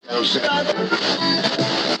Welcome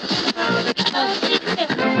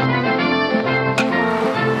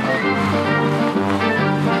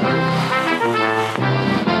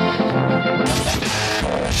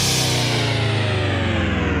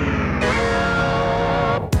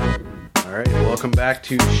back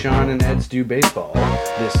to Sean and Ed's Do Baseball.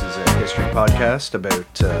 This is a history podcast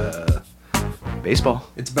about baseball.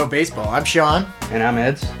 It's about baseball. I'm Sean. And I'm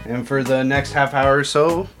Ed. And for the next half hour or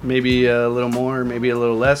so, maybe a little more, maybe a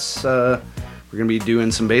little less, we're going to be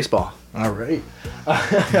doing some baseball. All right.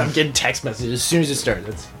 I'm getting text messages as soon as it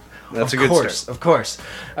starts. That's a good start. Of course.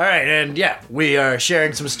 All right. And yeah, we are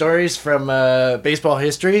sharing some stories from baseball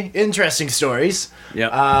history. Interesting stories.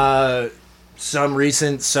 Yeah. Some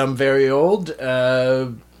recent, some very old,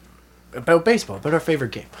 about baseball, about our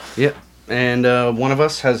favorite game. Yep. And one of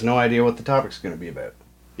us has no idea what the topic's going to be about.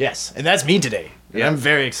 Yes, and that's me today. Yeah. I'm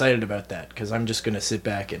very excited about that, because I'm just going to sit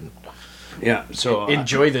back and so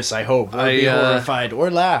enjoy this, I hope. I'll be horrified or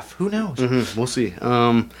laugh. Who knows? Mm-hmm, we'll see.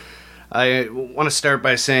 I want to start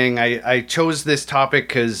by saying I chose this topic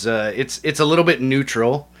because it's a little bit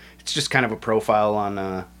neutral. It's just kind of a profile on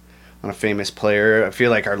a famous player. I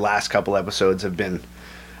feel like our last couple episodes have been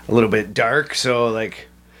a little bit dark, so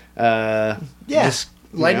just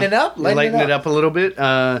lighten it up a little bit.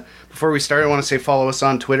 Before we start, I want to say follow us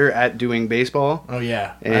on Twitter at Doing Baseball. Oh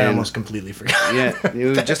yeah, and I almost completely forgot. Yeah,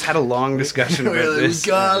 we just had a long discussion about this.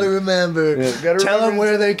 We gotta remember. Tell them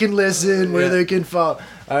where they can listen, where they can follow.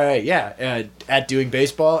 All right, at Doing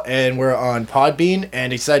Baseball, and we're on Podbean,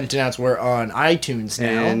 and excited to announce we're on iTunes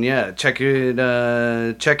now. And check in,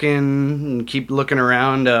 and keep looking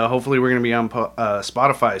around. Hopefully, we're gonna be on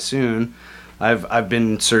Spotify soon. I've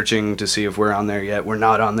been searching to see if we're on there yet. We're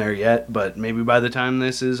not on there yet, but maybe by the time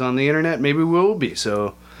this is on the internet, maybe we will be.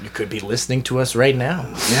 So you could be listening to us right now.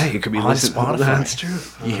 Yeah, you could be listening on Spotify. That's true.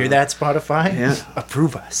 You hear that, Spotify? Yeah.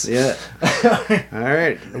 Approve us. Yeah. All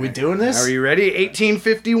right. Are we doing this? Are you ready?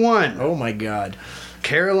 1851. Oh my God.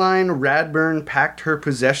 Caroline Radburn packed her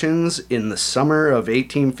possessions in the summer of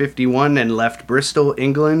 1851 and left Bristol,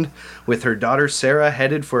 England, with her daughter Sarah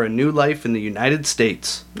headed for a new life in the United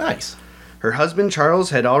States. Nice. Her husband Charles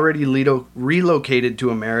had already relocated to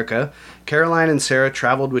America. Caroline and Sarah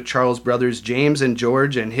traveled with Charles' brothers James and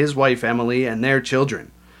George and his wife Emily and their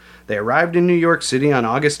children. They arrived in New York City on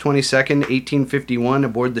August 22nd, 1851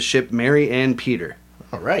 aboard the ship Mary and Peter.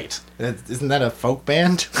 All right. Isn't that a folk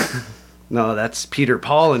band? No, that's Peter,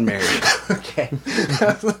 Paul, and Mary. Okay.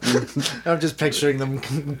 I'm just picturing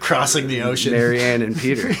them crossing the ocean. Mary Ann and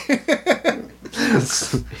Peter.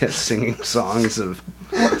 Singing songs.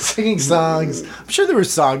 I'm sure there were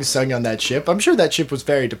songs sung on that ship. I'm sure that ship was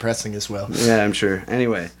very depressing as well. Yeah, I'm sure.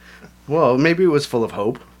 Anyway, well, maybe it was full of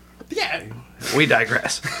hope. Yeah. We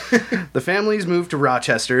digress. The families moved to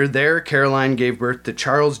Rochester. There, Caroline gave birth to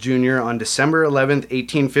Charles Jr. on December 11th,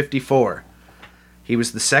 1854. He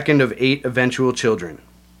was the second of 8 eventual children.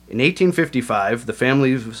 In 1855, the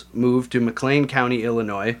families moved to McLean County,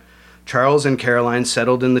 Illinois. Charles and Caroline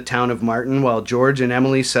settled in the town of Martin, while George and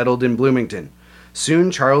Emily settled in Bloomington.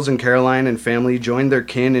 Soon, Charles and Caroline and family joined their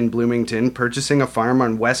kin in Bloomington, purchasing a farm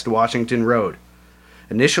on West Washington Road.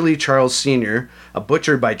 Initially, Charles Sr., a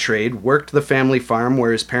butcher by trade, worked the family farm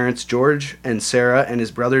where his parents George and Sarah and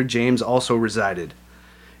his brother James also resided.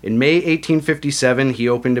 In May 1857, he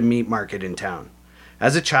opened a meat market in town.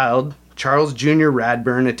 As a child, Charles Jr.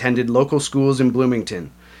 Radburn attended local schools in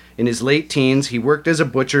Bloomington. In his late teens, he worked as a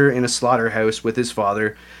butcher in a slaughterhouse with his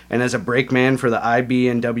father and as a brakeman for the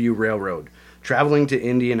IB&W Railroad, traveling to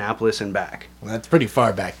Indianapolis and back. Well, that's pretty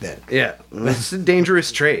far back then. Yeah, it's a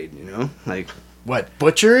dangerous trade, What,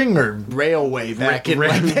 butchering or railway back in the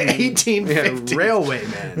 1850s? Yeah, railway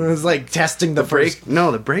man. It was like testing the first...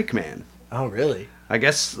 the brakeman. Oh, really? I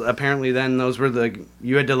guess apparently then those were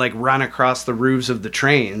you had to run across the roofs of the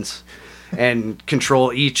trains and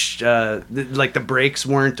control each, the brakes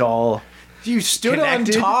weren't all You stood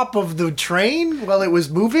connected. on top of the train while it was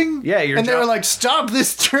moving? Yeah, and they were like, stop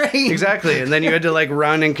this train! Exactly, and then you had to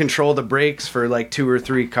run and control the brakes for 2 or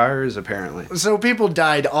 3 cars apparently. So people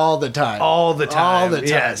died all the time? All the time. All the time,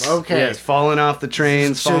 yes. okay. Yes, falling off the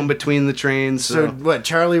trains, falling between the trains. So what,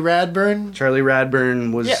 Charlie Radburn? Charlie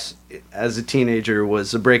Radburn was, as a teenager,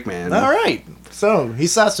 was a brakeman. All right, so he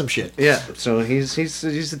saw some shit. Yeah, so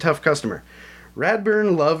he's a tough customer.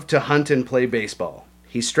 Radburn loved to hunt and play baseball.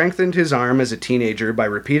 He strengthened his arm as a teenager by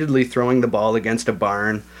repeatedly throwing the ball against a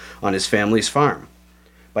barn on his family's farm.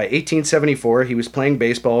 By 1874, he was playing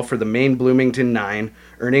baseball for the Maine Bloomington Nine,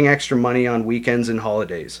 earning extra money on weekends and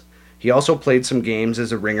holidays. He also played some games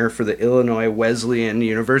as a ringer for the Illinois Wesleyan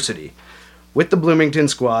University. With the Bloomington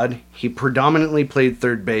squad, he predominantly played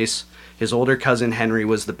third base. His older cousin Henry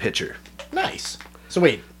was the pitcher. Nice. So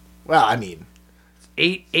wait. Well, I mean,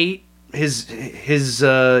 eight.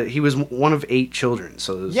 He was one of 8 children.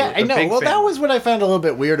 So it was yeah, I know. Well, family. that was what I found a little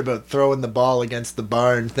bit weird about throwing the ball against the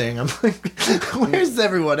barn thing. I'm like, where's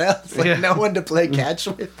everyone else? Like, no one to play catch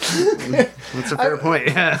with. That's a fair point.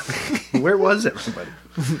 Yeah. Where was everybody?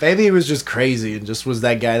 Maybe he was just crazy and just was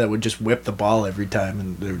that guy that would just whip the ball every time,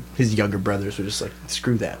 and his younger brothers were just like,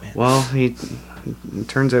 screw that, man. Well, it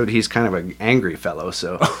turns out he's kind of an angry fellow,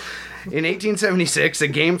 so... In 1876, a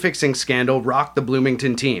game-fixing scandal rocked the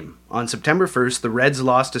Bloomington team. On September 1st, the Reds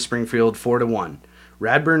lost to Springfield 4-1.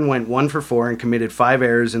 Radburn went 1 for 4 and committed 5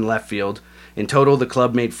 errors in left field. In total, the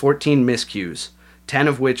club made 14 miscues, 10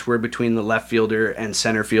 of which were between the left fielder and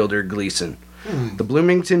center fielder Gleason. The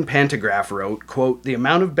Bloomington Pantagraph wrote, quote, "The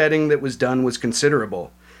amount of betting that was done was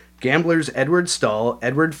considerable. Gamblers Edward Stahl,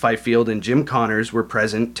 Edward Fifield, and Jim Connors were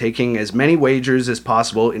present, taking as many wagers as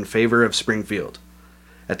possible in favor of Springfield.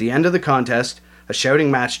 At the end of the contest, a shouting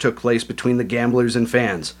match took place between the gamblers and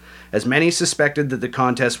fans, as many suspected that the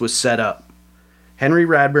contest was set up. Henry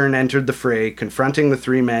Radburn entered the fray, confronting the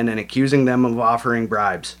 3 men and accusing them of offering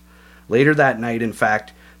bribes. Later that night, in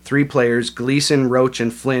fact, 3 players, Gleason, Roach,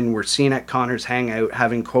 and Flynn, were seen at Connors' hangout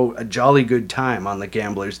having, quote, a jolly good time on the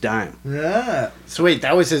gambler's dime." Yeah. So wait,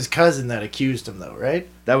 that was his cousin that accused him, though, right?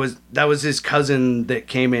 That was his cousin that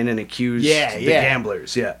came in and accused the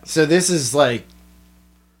gamblers, yeah. So this is like...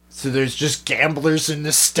 So there's just gamblers in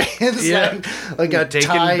the stands, like a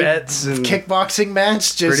taking bets and kickboxing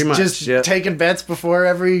match, pretty much, taking bets before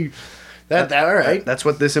every. All right. That's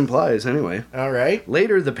what this implies, anyway. All right.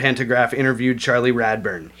 Later, the Pantagraph interviewed Charlie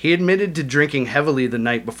Radburn. He admitted to drinking heavily the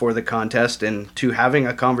night before the contest and to having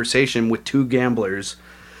a conversation with 2 gamblers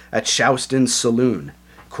at Shouston's saloon.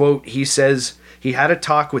 Quote, he says. He had a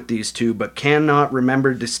talk with these 2, but cannot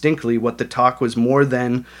remember distinctly what the talk was more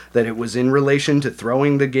than that it was in relation to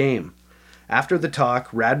throwing the game. After the talk,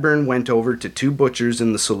 Radburn went over to 2 butchers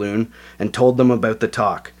in the saloon and told them about the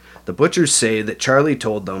talk. The butchers say that Charlie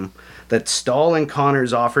told them that Stahl and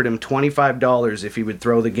Connors offered him $25 if he would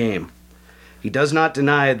throw the game. He does not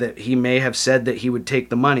deny that he may have said that he would take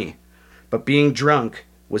the money, but being drunk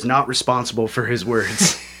was not responsible for his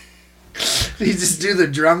words. He just do the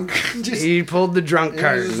drunk. He pulled the drunk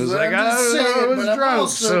card. He was like, I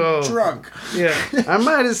was drunk. Yeah, I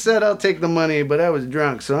might have said I'll take the money, but I was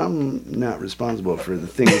drunk, so I'm not responsible for the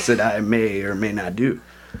things that I may or may not do.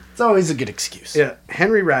 It's always a good excuse. Yeah,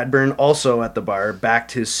 Henry Radburn, also at the bar,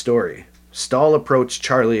 backed his story. Stahl approached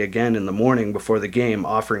Charlie again in the morning before the game,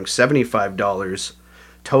 offering $75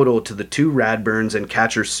 total to the 2 Radburns and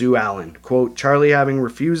catcher Sue Allen. Quote, Charlie, having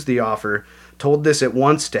refused the offer, told this at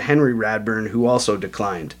once to Henry Radburn, who also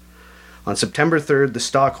declined. On September 3rd, the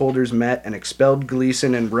stockholders met and expelled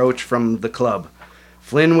Gleason and Roach from the club.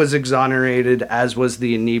 Flynn was exonerated, as was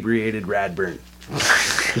the inebriated Radburn.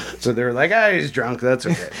 So they were like, he's drunk, that's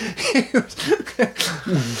okay.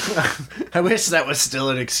 I wish that was still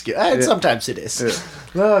an excuse. Sometimes it is.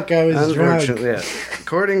 Yeah. Look, I was drunk. Yeah.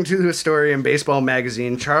 According to the historian Baseball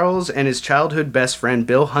Magazine, Charles and his childhood best friend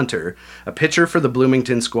Bill Hunter, a pitcher for the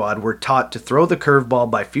Bloomington squad, were taught to throw the curveball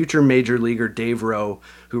by future major leaguer Dave Rowe,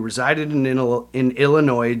 who resided in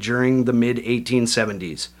Illinois during the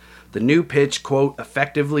mid-1870s. The new pitch, quote,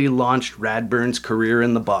 effectively launched Radburn's career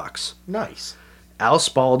in the box. Nice. Al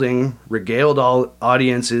Spalding regaled all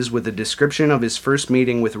audiences with a description of his first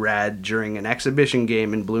meeting with Rad during an exhibition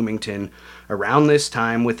game in Bloomington around this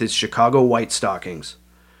time with his Chicago White Stockings.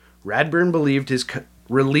 Radburn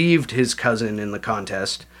relieved his cousin in the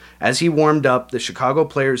contest. As he warmed up, the Chicago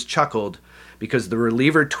players chuckled because the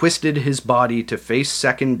reliever twisted his body to face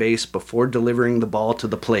second base before delivering the ball to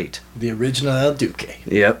the plate. The original El Duque.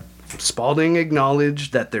 Yep. Spalding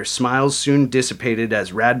acknowledged that their smiles soon dissipated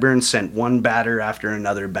as Radburn sent one batter after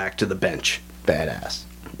another back to the bench. Badass.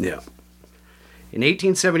 Yeah. In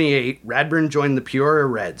 1878, Radburn joined the Peoria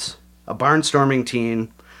Reds, a barnstorming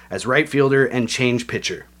team, as right fielder and change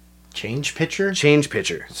pitcher. Change pitcher? Change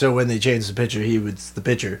pitcher. So when they changed the pitcher, he was the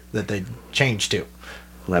pitcher that they changed to.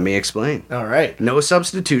 Let me explain. All right. No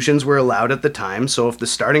substitutions were allowed at the time, so if the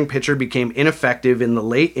starting pitcher became ineffective in the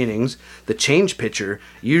late innings, the change pitcher,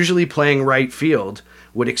 usually playing right field,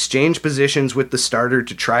 would exchange positions with the starter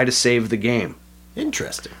to try to save the game.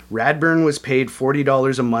 Interesting. Radburn was paid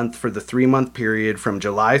 $40 a month for the 3-month period from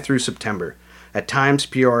July through September. At times,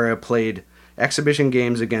 Peoria played exhibition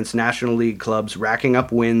games against National League clubs, racking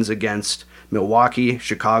up wins against Milwaukee,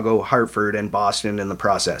 Chicago, Hartford, and Boston in the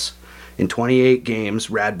process. In 28 games,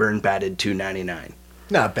 Radburn batted .299.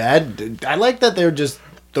 Not bad. I like that they're just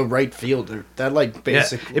the right fielder. That, like,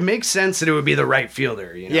 basic... Yeah, it makes sense that it would be the right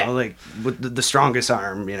fielder, you know? Yeah. Like, with the strongest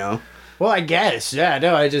arm, you know? Well, I guess. Yeah,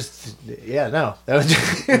 no, no. That was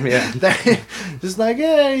just like,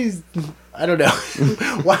 I don't know.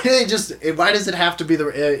 Why does it have to be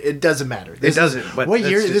it doesn't matter. It doesn't. But what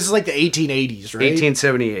year? This is like the 1880s, right?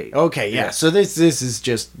 1878. Okay, yeah. So this is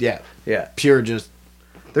just, pure just.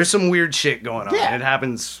 There's some weird shit going on. Yeah. It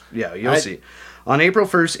happens. Yeah, you'll see. On April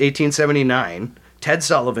 1st, 1879, Ted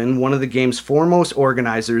Sullivan, one of the game's foremost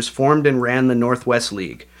organizers, formed and ran the Northwest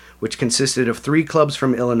League, which consisted of 3 clubs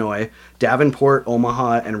from Illinois, Davenport,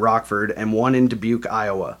 Omaha, and Rockford, and 1 in Dubuque,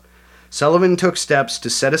 Iowa. Sullivan took steps to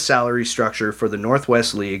set a salary structure for the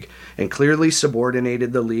Northwest League and clearly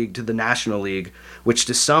subordinated the league to the National League, which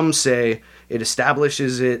to some say it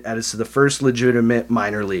establishes it as the first legitimate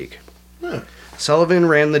minor league. Sullivan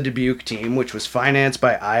ran the Dubuque team, which was financed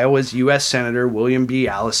by Iowa's U.S. Senator William B.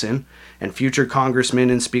 Allison and future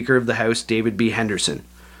Congressman and Speaker of the House David B. Henderson.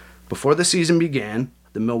 Before the season began,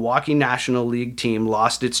 the Milwaukee National League team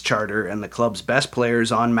lost its charter and the club's best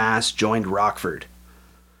players en masse joined Rockford.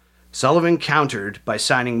 Sullivan countered by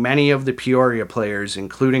signing many of the Peoria players,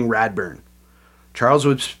 including Radburn. Charles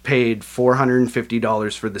was paid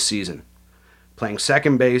 $450 for the season, playing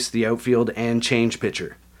second base, the outfield, and change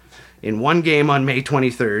pitcher. In one game on May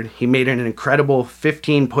 23rd, he made an incredible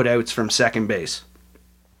 15 putouts from second base.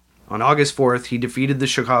 On August 4th, he defeated the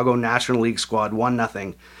Chicago National League squad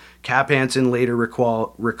 1-0. Cap Hansen later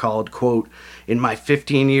recalled, quote, "In my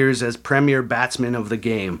 15 years as premier batsman of the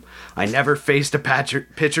game, I never faced a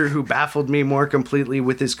pitcher who baffled me more completely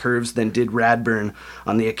with his curves than did Radburn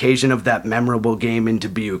on the occasion of that memorable game in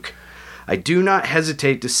Dubuque. I do not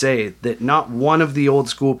hesitate to say that not one of the old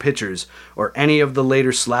school pitchers or any of the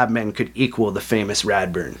later slabmen could equal the famous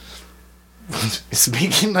Radburn."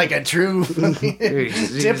 Speaking like a true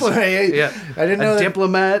diplomat. Yeah. I didn't know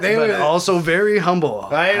diplomat, but also very humble.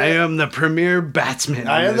 I am the premier batsman.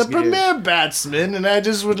 I am the premier batsman, and I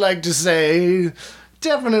just would like to say,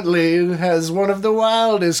 definitely has one of the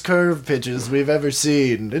wildest curve pitches we've ever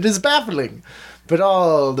seen. It is baffling, but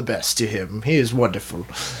all the best to him. He is wonderful.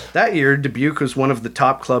 That year, Dubuque was one of the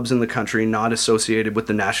top clubs in the country not associated with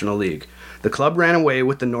the National League. The club ran away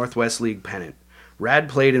with the Northwest League pennant. Rad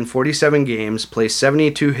played in 47 games, placed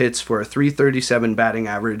 72 hits for a .337 batting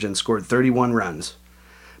average, and scored 31 runs.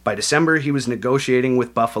 By December, he was negotiating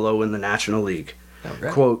with Buffalo in the National League.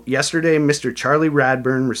 Okay. Quote, "Yesterday, Mr. Charlie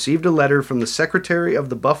Radburn received a letter from the secretary of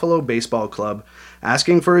the Buffalo Baseball Club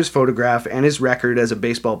asking for his photograph and his record as a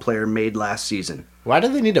baseball player made last season." Why do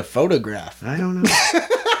they need a photograph? I don't know.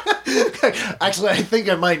 Actually, I think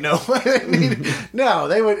I might know why they need. No,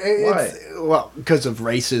 they would. Why? Well, because of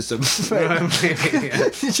racism. Yeah.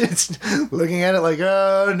 Just looking at it like,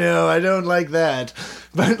 oh no, I don't like that.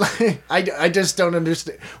 But like, I just don't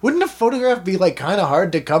understand. Wouldn't a photograph be like kind of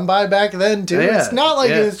hard to come by back then too? Yeah, It's not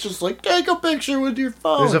like it's just like take a picture with your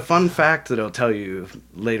phone. There's a fun fact that I'll tell you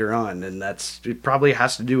later on, and it probably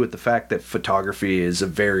has to do with the fact that photography is a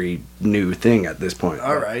very new thing at this point.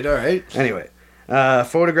 All right. Anyway.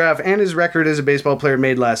 Photograph and his record as a baseball player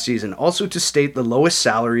made last season, also to state the lowest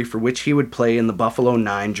salary for which he would play in the Buffalo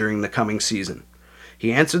Nine during the coming season.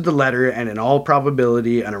 He answered the letter, and in all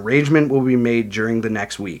probability, an arrangement will be made during the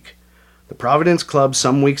next week. The Providence Club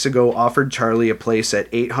some weeks ago offered Charlie a place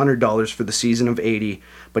at $800 for the season of '80,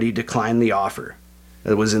 but he declined the offer.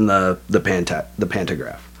 It was in the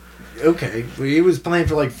Pantagraph. Okay, well, he was playing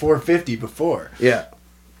for like $450 before. Yeah.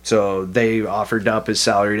 So they offered up his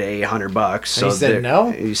salary to $800. So he said no?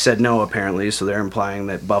 He said no, apparently, so they're implying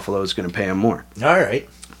that Buffalo is going to pay him more. All right.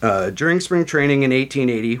 During spring training in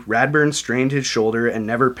 1880, Radburn strained his shoulder and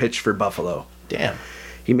never pitched for Buffalo. Damn.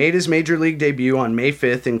 He made his major league debut on May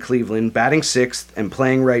 5th in Cleveland, batting sixth and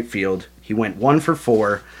playing right field. He went 1 for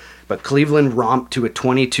 4, but Cleveland romped to a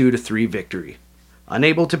 22-3 victory.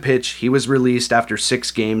 Unable to pitch, he was released after 6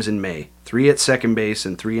 games in May, 3 at second base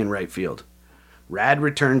and 3 in right field. Rad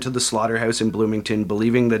returned to the slaughterhouse in Bloomington,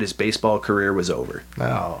 believing that his baseball career was over.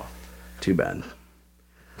 Oh. Too bad.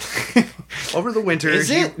 Over the winter...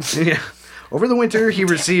 Over the winter, he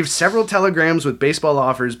received several telegrams with baseball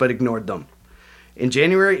offers, but ignored them. In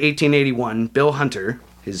January 1881, Bill Hunter,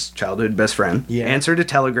 his childhood best friend, answered a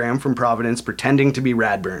telegram from Providence pretending to be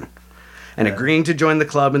Radburn, and agreeing to join the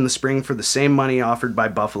club in the spring for the same money offered by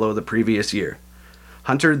Buffalo the previous year.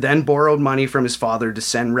 Hunter then borrowed money from his father to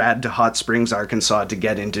send Rad to Hot Springs, Arkansas to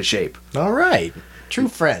get into shape. All right. True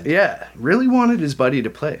friend. Yeah. Really wanted his buddy to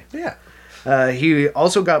play. Yeah. He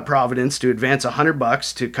also got Providence to advance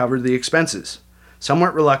 $100 to cover the expenses.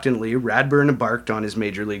 Somewhat reluctantly, Radburn embarked on his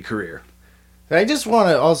major league career. I just want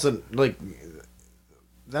to also, like,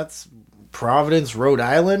 that's Providence, Rhode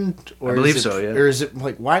Island? Or I believe is it, so, yeah. Or is it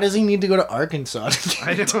like, why does he need to go to Arkansas?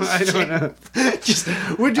 I don't know.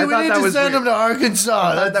 We need to send him to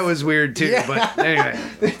Arkansas. I thought that was weird too, Yeah. but anyway.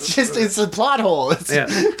 It's a plot hole. Yeah.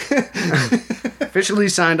 Officially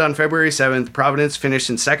signed on February 7th, Providence finished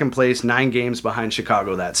in second place, 9 games behind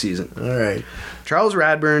Chicago that season. All right. Charles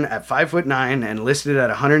Radburn, at 5'9" and listed at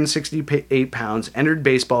 168 pounds, entered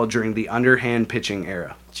baseball during the underhand pitching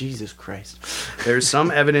era. Jesus Christ. There's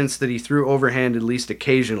some evidence that he threw overhand at least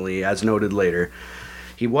occasionally, as noted later.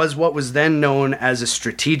 He was what was then known as a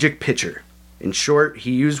strategic pitcher. In short,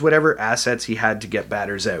 he used whatever assets he had to get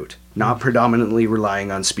batters out, not predominantly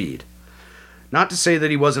relying on speed. Not to say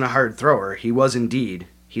that he wasn't a hard thrower, he was indeed.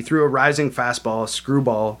 He threw a rising fastball,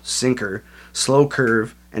 screwball, sinker, slow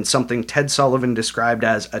curve, and something Ted Sullivan described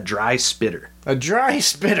as a dry spitter. A dry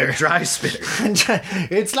spitter. A dry spitter.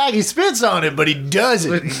 It's like he spits on it, but he doesn't.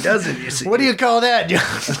 But he doesn't, you see. What do you call that?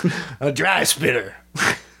 A dry spitter.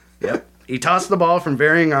 Yep. He tossed the ball from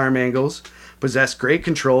varying arm angles, possessed great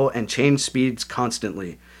control, and changed speeds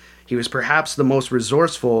constantly. He was perhaps the most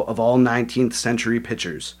resourceful of all 19th century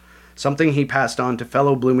pitchers, something he passed on to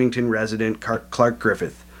fellow Bloomington resident Clark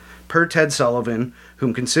Griffith. Per Ted Sullivan,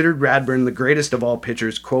 whom considered Radburn the greatest of all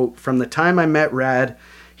pitchers, quote, "From the time I met Rad,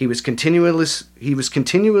 he was continually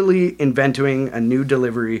inventing a new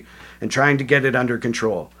delivery and trying to get it under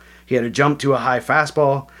control. He had a jump to a high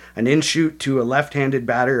fastball, an in-shoot to a left-handed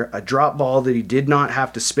batter, a drop ball that he did not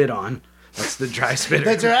have to spit on." That's the dry spitter.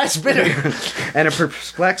 The dry spitter. And a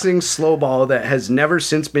perplexing slow ball that has never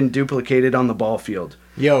since been duplicated on the ball field.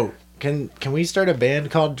 Yo, can we start a band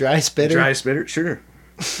called Dry Spitter? Dry spitter? Sure.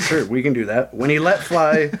 Sure, we can do that. When he let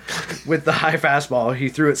fly with the high fastball, he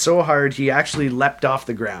threw it so hard he actually leapt off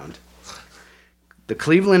the ground. The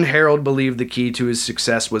Cleveland Herald believed the key to his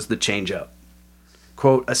success was the changeup.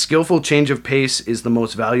 Quote, "A skillful change of pace is the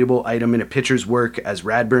most valuable item in a pitcher's work, as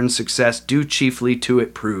Radburn's success due chiefly to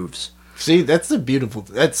it proves." See, that's the beautiful.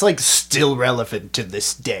 That's like still relevant to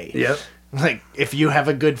this day. Yep. Like if you have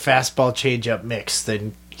a good fastball changeup mix,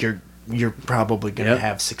 then you're probably gonna Yep.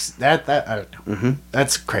 have success. That I don't know. Mm-hmm.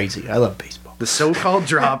 That's crazy. I love baseball. The so-called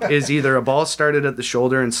drop is either a ball started at the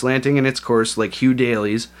shoulder and slanting in its course like Hugh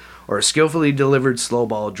Daly's, or a skillfully delivered slow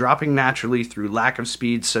ball dropping naturally through lack of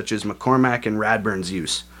speed such as McCormack and Radburn's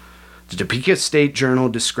use. The Topeka State Journal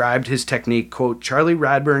described his technique, quote, "Charlie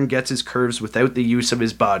Radburn gets his curves without the use of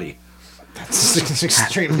his body." That's an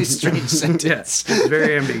extremely strange sentence. Yes, it's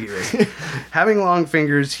very ambiguous. Having long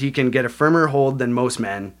fingers, he can get a firmer hold than most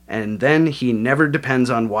men, and then he never depends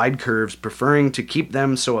on wide curves, preferring to keep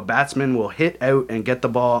them so a batsman will hit out and get the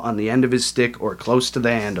ball on the end of his stick or close to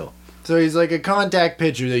the handle. So he's like a contact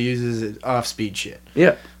pitcher that uses off-speed shit.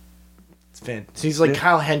 Yeah, It's fantastic. So he's like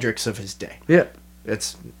Kyle Hendricks of his day. yeah,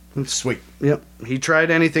 It's sweet. yep. He tried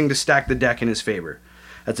anything to stack the deck in his favor.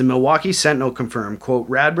 As the Milwaukee Sentinel confirmed, quote,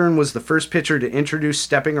 "Radburn was the first pitcher to introduce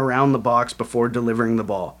stepping around the box before delivering the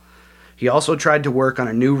ball. He also tried to work on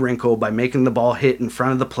a new wrinkle by making the ball hit in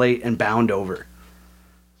front of the plate and bound over."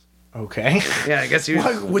 Okay. Yeah, I guess he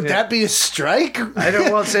was, Would that be a strike? I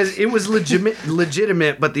don't. Well, it says it was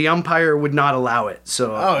legitimate, but the umpire would not allow it.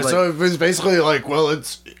 So, So it was basically like, well,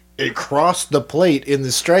 it crossed the plate in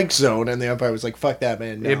the strike zone, and the umpire was like, "Fuck that,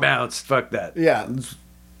 man." No. it bounced. Fuck that. Yeah.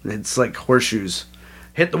 It's like horseshoes.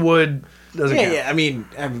 Hit the wood. Doesn't count. Yeah. I mean,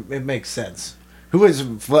 it makes sense. Who was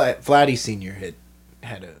Vladdy Senior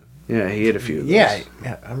had a. Yeah, he hit a few. Of those. Yeah,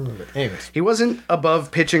 I remember. Anyways. He wasn't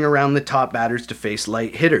above pitching around the top batters to face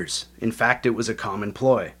light hitters. In fact, it was a common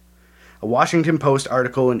ploy. A Washington Post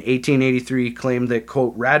article in 1883 claimed that,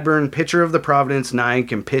 quote, "Radburn, pitcher of the Providence Nine,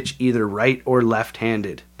 can pitch either right or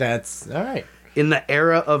left-handed. That's all right. In the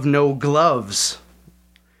era of no gloves,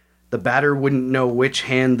 the batter wouldn't know which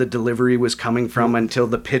hand the delivery was coming from until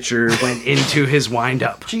the pitcher went into his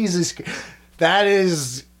windup." Jesus, that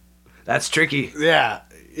is. That's tricky. Yeah.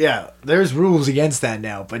 There's rules against that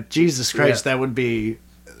now, but Jesus Christ, Yeah. that would be.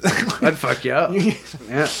 I'd fuck you up.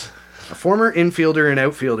 Yeah. A former infielder and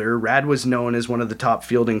outfielder, Rad was known as one of the top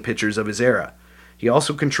fielding pitchers of his era. He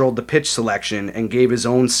also controlled the pitch selection and gave his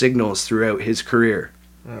own signals throughout his career,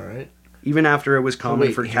 All right. even after it was common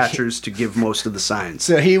wait. for catchers to give most of the signs.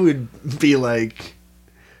 So he would be like.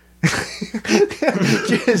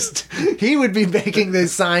 He would be making the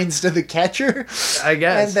signs to the catcher, I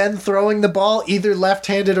guess. and then throwing the ball either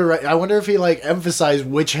left-handed or right. I wonder if he like emphasized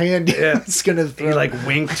which hand Yeah. he's gonna throw. He like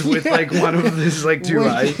winked with like one of his like two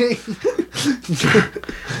eyes.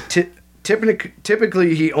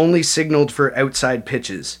 Typically, he only signaled for outside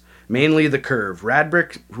pitches, mainly the curve.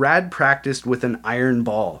 Rad practiced with an iron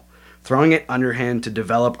ball. throwing it underhand to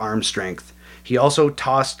develop arm strength. He also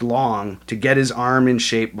tossed long to get his arm in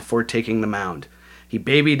shape before taking the mound. He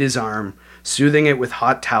babied his arm, soothing it with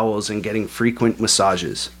hot towels and getting frequent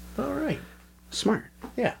massages. All right. Smart.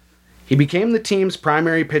 Yeah. He became the team's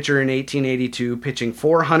primary pitcher in 1882, pitching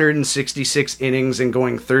 466 innings and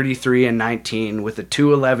going 33-19 with a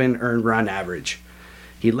 211 earned run average.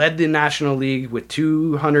 He led the National League with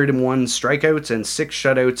 201 strikeouts and 6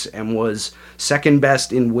 shutouts and was second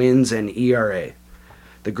best in wins and ERA.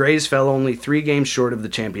 The Grays fell only 3 games short of the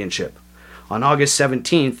championship. On August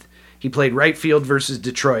 17th, he played right field versus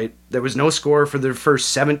Detroit. There was no score for the first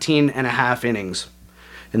 17 and a half innings.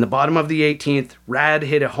 In the bottom of the 18th, Rad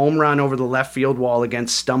hit a home run over the left field wall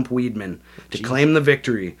against Stump Weedman to claim the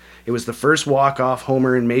victory. It was the first walk-off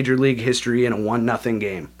homer in Major League history in a 1-0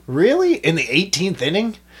 game. Really? In the 18th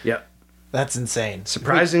inning? Yep. That's insane.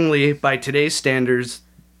 Surprisingly, by today's standards,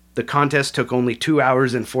 the contest took only 2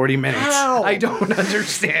 hours and 40 minutes. How? I don't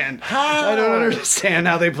understand. How? I don't understand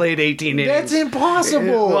how they played 18 innings. That's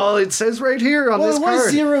impossible. Well, it says right here on this it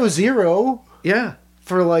card. was 0-0 Yeah.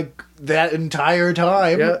 for like that entire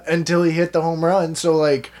time until he hit the home run. So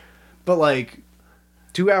like, but like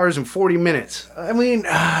 2 hours and 40 minutes. I mean,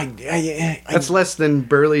 That's less than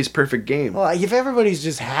Burley's perfect game. well, if everybody's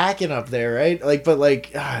just hacking up there, right? Like, but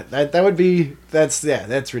like that would be that's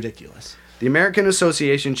ridiculous. The American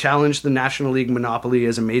Association challenged the National League monopoly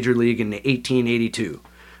as a major league in 1882.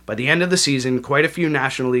 By the end of the season, quite a few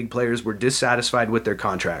National League players were dissatisfied with their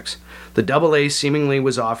contracts. The Double-A seemingly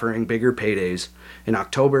was offering bigger paydays. In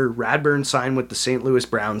October, Radburn signed with the St. Louis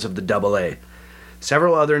Browns of the Double-A.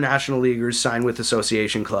 Several other National Leaguers signed with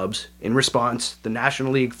association clubs. In response, the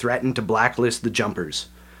National League threatened to blacklist the Jumpers.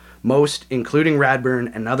 Most, including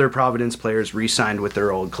Radburn and other Providence players, re-signed with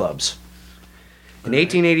their old clubs. In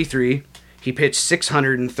 1883, he pitched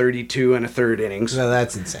 632 and a third innings. No,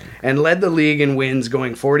 that's insane. And led the league in wins,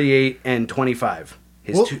 going 48-25.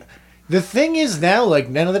 The thing is now, like,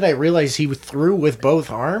 now that I realize he threw with both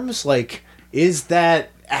arms, like, is that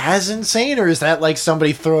as insane, or is that like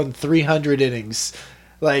somebody throwing 300 innings?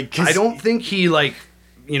 Like, I don't think he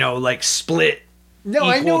split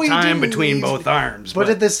equal time between both arms. But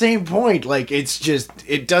at the same point, like, it's just,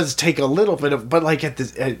 it does take a little bit of, but like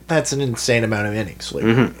that's an insane amount of innings. Like,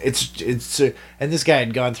 it's and this guy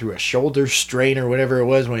had gone through a shoulder strain or whatever it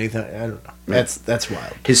was when he thought, I don't know. That's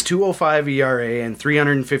wild. His 205 ERA and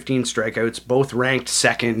 315 strikeouts both ranked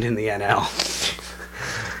second in the NL.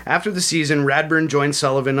 After the season, Radburn joined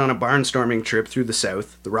Sullivan on a barnstorming trip through the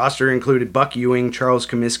South. The roster included Buck Ewing, Charles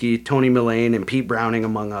Comiskey, Tony Mullane, and Pete Browning,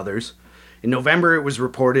 among others. In November, it was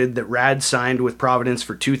reported that Rad signed with Providence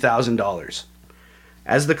for $2,000.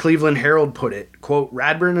 As the Cleveland Herald put it, quote,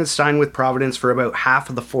 Radburn has signed with Providence for about half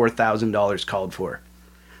of the $4,000 called for.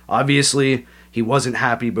 Obviously, he wasn't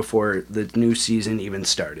happy before the new season even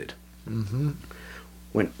started. Mm-hmm.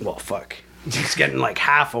 He's getting like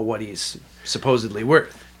half of what he's supposedly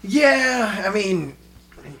worth. Yeah, I mean,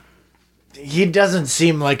 he doesn't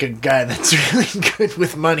seem like a guy that's really good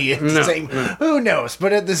with money. Who knows?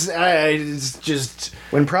 But at this, it's just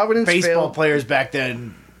when Providence baseball players back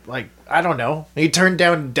then, like, I don't know. He turned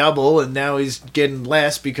down double, and now he's getting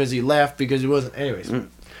less because he left because he wasn't. Anyways,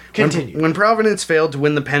 continue. When Providence failed to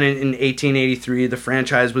win the pennant in 1883, the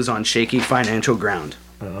franchise was on shaky financial ground.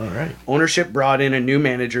 All right. Ownership brought in a new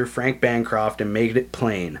manager, Frank Bancroft, and made it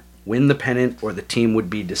plain: win the pennant or the team would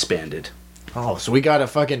be disbanded. Oh, so we got a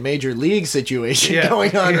fucking major league situation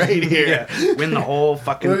going on right here. Win the whole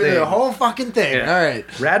fucking thing. The whole fucking thing. Yeah. All right.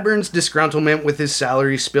 Radburn's disgruntlement with his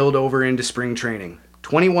salary spilled over into spring training.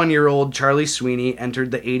 21-year-old Charlie Sweeney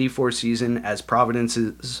entered the 84 season as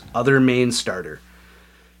Providence's other main starter.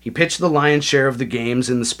 He pitched the lion's share of the games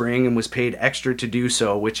in the spring and was paid extra to do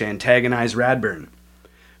so, which antagonized Radburn,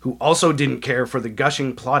 who also didn't care for the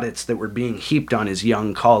gushing plaudits that were being heaped on his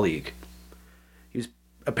young colleague. He was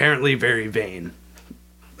apparently very vain,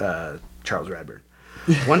 Charles Radburn.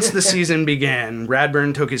 Once the season began,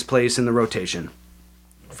 Radburn took his place in the rotation.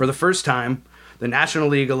 For the first time, the National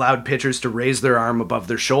League allowed pitchers to raise their arm above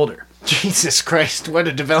their shoulder. Jesus Christ, what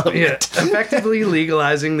a development. Effectively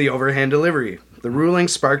legalizing the overhand delivery. The ruling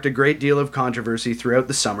sparked a great deal of controversy throughout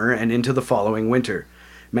the summer and into the following winter.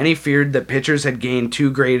 Many feared that pitchers had gained too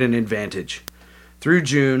great an advantage. Through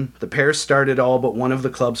June, the pair started all but one of the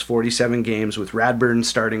club's 47 games, with Radburn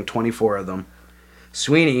starting 24 of them.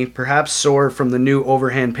 Sweeney, perhaps sore from the new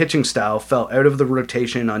overhand pitching style, fell out of the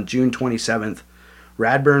rotation on June 27th.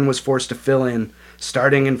 Radburn was forced to fill in,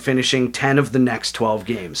 starting and finishing 10 of the next 12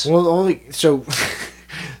 games. Well,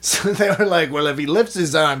 So they were like, well, if he lifts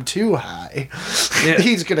his arm too high,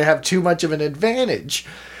 he's going to have too much of an advantage.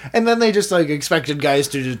 And then they just like expected guys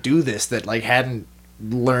to just do this that like hadn't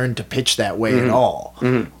learned to pitch that way at all.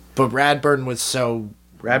 But Radburn was so...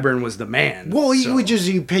 Radburn was the man. Well,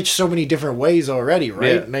 he pitched so many different ways already,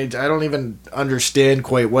 right? Yeah. And I don't even understand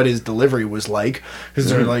quite what his delivery was like.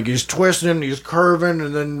 Because they're like, he's twisting, he's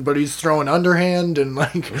curving, but he's throwing underhand, and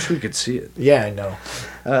like... I wish we could see it. Yeah, I know.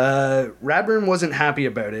 Radburn wasn't happy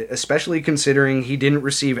about it, especially considering he didn't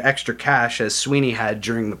receive extra cash as Sweeney had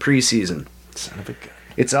during the preseason. Son of a gun.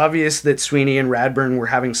 It's obvious that Sweeney and Radburn were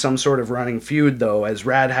having some sort of running feud, though, as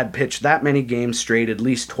Rad had pitched that many games straight at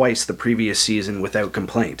least twice the previous season without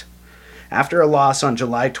complaint. After a loss on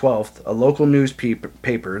July 12th, a local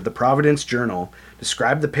newspaper, the Providence Journal,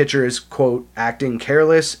 described the pitcher as, quote, acting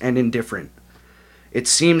careless and indifferent. It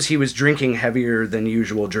seems he was drinking heavier than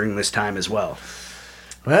usual during this time as well.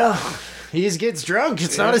 Well, he just gets drunk.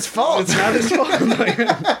 It's not his fault. It's not his fault.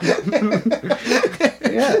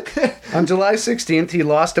 Yeah. On July 16th, he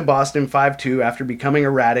lost to Boston 5-2 after becoming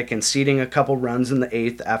erratic and ceding a couple runs in the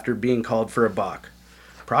 8th after being called for a balk.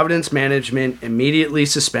 Providence management immediately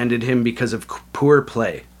suspended him because of poor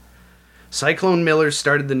play. Cyclone Miller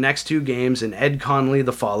started the next 2 games and Ed Conley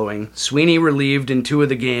the following. Sweeney relieved in 2 of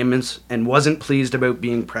the games and wasn't pleased about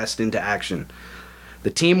being pressed into action.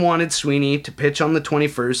 The team wanted Sweeney to pitch on the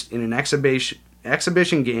 21st in an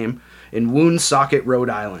exhibition game in Woonsocket, Rhode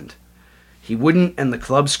Island. He wouldn't, and the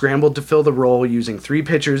club scrambled to fill the role using 3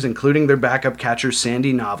 pitchers, including their backup catcher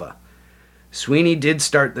Sandy Nava. Sweeney did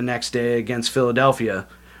start the next day against Philadelphia.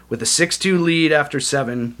 With a 6-2 lead after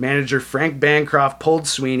 7, manager Frank Bancroft pulled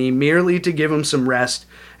Sweeney merely to give him some rest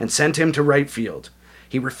and sent him to right field.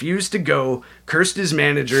 He refused to go, cursed his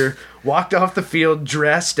manager, walked off the field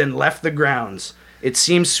dressed, and left the grounds. It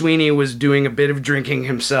seems Sweeney was doing a bit of drinking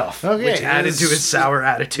himself, which added to his sour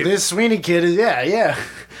attitude. This Sweeney kid is, yeah.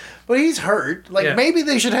 But he's hurt. Maybe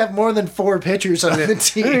they should have more than 4 pitchers on the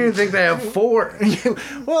team. I don't even think they have 4.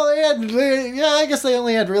 Well, I guess they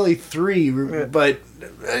only had really 3, but...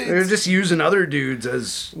 They're just using other dudes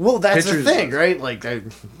as Well, that's pitchers. the thing, right? Like,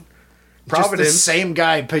 Providence. Just the same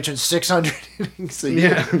guy pitching 600 innings a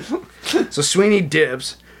year. Yeah. So Sweeney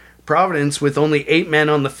dips. Providence, with only 8 men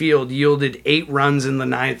on the field, yielded 8 runs in the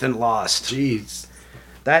 9th and lost. Jeez.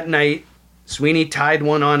 That night, Sweeney tied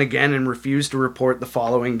one on again and refused to report the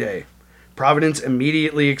following day. Providence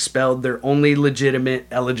immediately expelled their only legitimate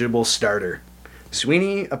eligible starter.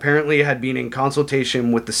 Sweeney apparently had been in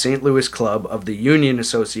consultation with the St. Louis club of the Union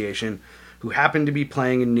Association, who happened to be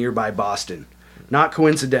playing in nearby Boston. Not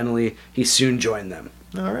coincidentally, he soon joined them.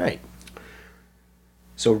 All right.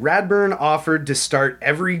 So Radburn offered to start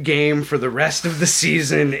every game for the rest of the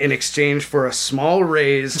season in exchange for a small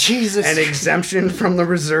raise and exemption from the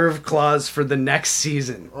reserve clause for the next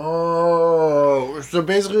season. Oh, so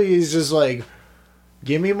basically he's just like,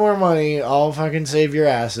 give me more money, I'll fucking save your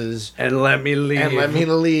asses. And let me leave. And let me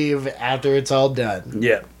leave after it's all done.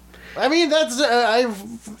 Yeah. I mean, that's, I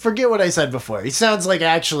forget what I said before. He sounds like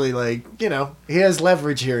actually like, he has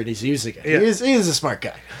leverage here and he's using it. Yeah. He is a smart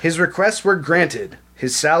guy. His requests were granted.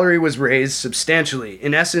 His salary was raised substantially.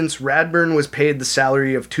 In essence, Radburn was paid the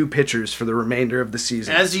salary of 2 pitchers for the remainder of the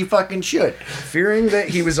season. As he fucking should. Fearing that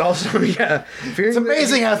he was also, It's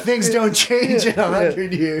amazing how things don't change in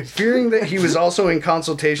 100 years. Fearing that he was also in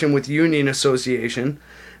consultation with Union Association,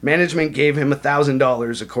 management gave him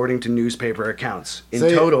 $1,000 according to newspaper accounts. In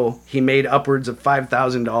total, he made upwards of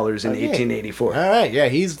 $5,000 in 1884. All right, yeah,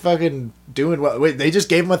 he's fucking doing well. Wait, they just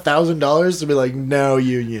gave him $1,000 to be like, no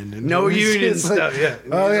union. And no union stuff, yeah.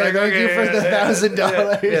 Oh, yeah, thank you for the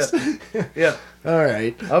 $1,000. Yeah. All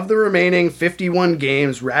right. Of the remaining 51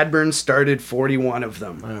 games, Radburn started 41 of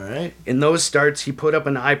them. All right. In those starts, he put up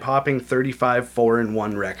an eye-popping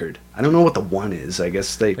 35-4-1 record. I don't know what the 1 is. I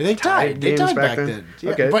guess they tied They games tied back back then.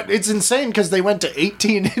 Yeah. Okay. But it's insane because they went to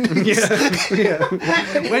 18 innings. Yeah.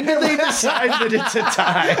 When did they decide that it's a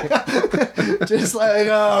tie? Just like,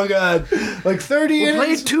 oh, God. Like 30 We innings.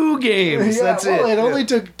 played 2 games. Yeah, That's well, it. It only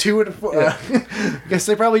took 2 and 4. I guess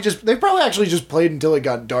they probably actually just played until it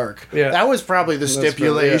got dark. Yeah. That was probably the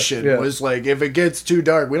stipulation. Yeah. Was like, if it gets too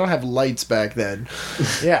dark, we don't have lights back then.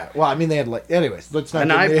 Yeah. Well, I mean, they had light. Anyways, let's not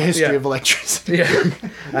get into the history of electricity. Yeah.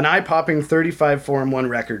 An eye-popping 35-4-1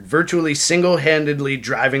 record, virtually single-handedly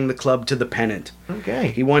driving the club to the pennant.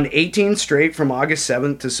 Okay. He won 18 straight from August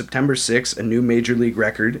 7th to September 6th, a new major league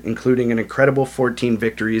record, including an incredible 14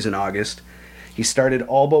 victories in August. He started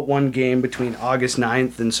all but 1 game between August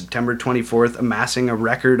 9th and September 24th, amassing a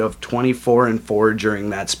record of 24-4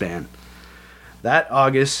 during that span. That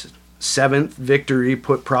August 7th victory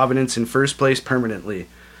put Providence in first place permanently.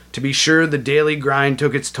 To be sure, the daily grind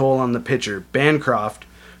took its toll on the pitcher. Bancroft,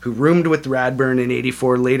 who roomed with Radburn in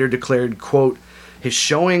 '84, later declared, quote, "His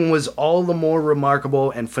showing was all the more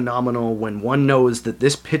remarkable and phenomenal when one knows that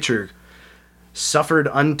this pitcher suffered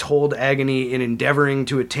untold agony in endeavoring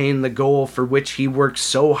to attain the goal for which he worked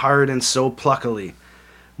so hard and so pluckily.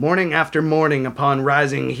 Morning after morning, upon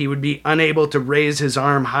rising, he would be unable to raise his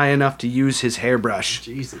arm high enough to use his hairbrush.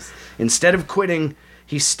 Jesus. Instead of quitting,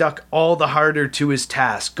 he stuck all the harder to his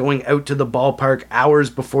task, going out to the ballpark hours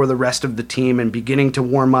before the rest of the team and beginning to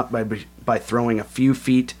warm up by throwing a few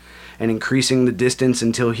feet and increasing the distance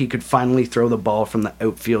until he could finally throw the ball from the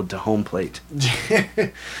outfield to home plate."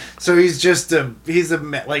 So he's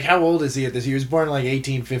like, how old is he at this? He was born in like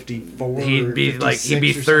 1854. He'd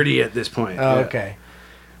be 30 at this point. Oh, Yeah. okay.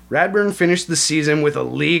 Radburn finished the season with a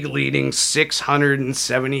league-leading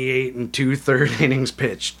 678 and 2/3 innings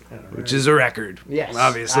pitched, which is a record. Yes,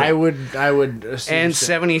 obviously. I would assume And so.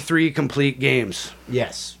 73 complete games.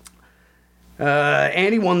 Yes.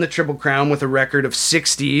 And he won the Triple Crown with a record of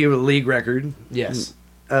 60, a league record. Yes.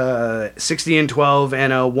 60 and 12,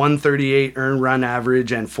 and a 138 earned run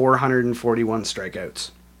average and 441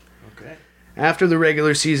 strikeouts. Okay. After the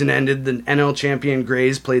regular season ended, the NL champion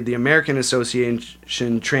Grays played the American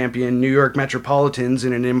Association champion New York Metropolitans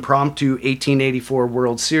in an impromptu 1884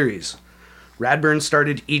 World Series. Radburn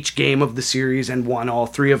started each game of the series and won all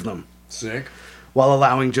 3 of them, Sick. while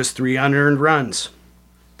allowing just 3 unearned runs.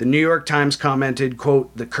 The New York Times commented,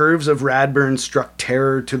 quote, "The curves of Radburn struck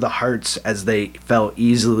terror to the hearts as they fell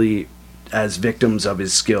easily as victims of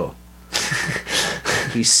his skill.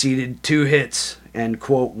 He ceded 2 hits, and,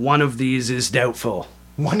 quote, one of these is doubtful."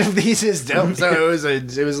 One of these is dumb. So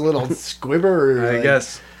it was a little squibber. Or I like,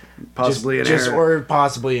 guess possibly an error. Or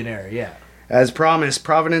possibly an error. Yeah. As promised,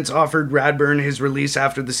 Providence offered Radburn his release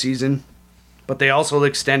after the season, but they also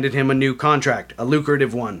extended him a new contract, a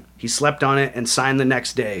lucrative one. He slept on it and signed the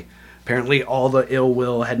next day. Apparently all the ill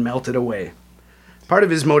will had melted away. Part of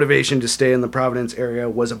his motivation to stay in the Providence area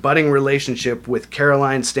was a budding relationship with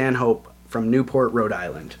Caroline Stanhope from Newport, Rhode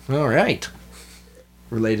Island. All right.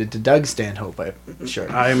 Related to Doug Stanhope, I'm sure.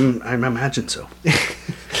 I'm imagine so.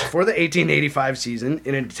 For the 1885 season,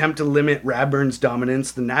 in an attempt to limit Radburn's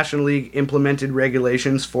dominance, the National League implemented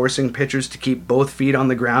regulations forcing pitchers to keep both feet on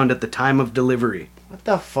the ground at the time of delivery. What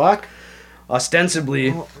the fuck?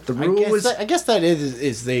 Ostensibly, the rule was... I guess that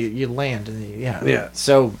is you land and yeah. Yeah.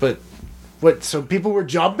 So, but what? So people were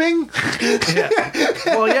jumping? Yeah.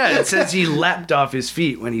 Well, yeah, it says he leapt off his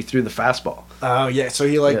feet when he threw the fastball. Oh yeah. So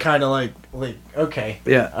he Yeah. kind of like okay.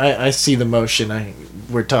 Yeah. I see the motion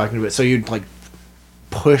we're talking about. So you'd like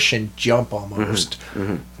push and jump almost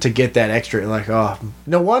to get that extra. Like, oh,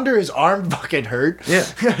 no wonder his arm fucking hurt. Yeah.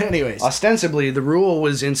 Anyways. Ostensibly, the rule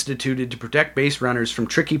was instituted to protect base runners from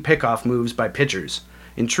tricky pickoff moves by pitchers.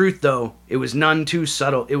 In truth, though, it was none too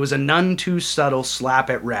subtle. It was a none too subtle slap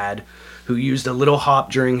at Rad, who used a little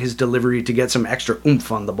hop during his delivery to get some extra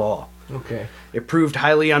oomph on the ball. Okay. It proved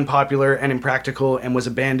highly unpopular and impractical and was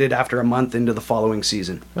abandoned after a month into the following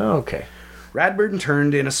season. Okay. Radburn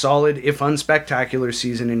turned in a solid, if unspectacular,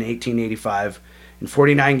 season in 1885. In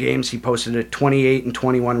 49 games, he posted a 28 and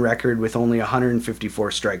 21 record with only 154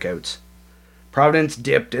 strikeouts. Providence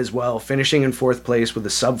dipped as well, finishing in 4th place with a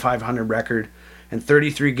sub-500 record and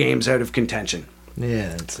 33 games out of contention.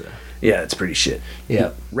 Yeah, Yeah, it's pretty shit.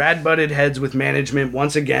 yeah. Rad butted heads with management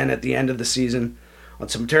once again at the end of the season. On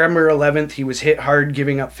September 11th, he was hit hard,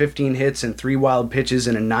 giving up 15 hits and 3 wild pitches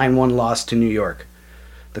in a 9-1 loss to New York.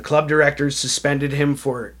 The club directors suspended him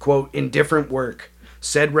for, quote, indifferent work.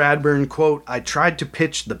 Said Radburn, quote, "I tried to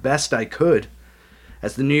pitch the best I could."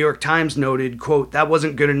 As the New York Times noted, quote, "That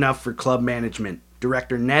wasn't good enough for club management."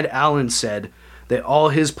 Director Ned Allen said that all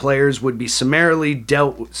his players would be summarily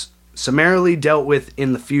dealt with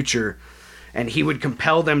in the future, and he would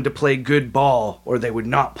compel them to play good ball or they would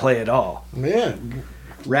not play at all. Yeah.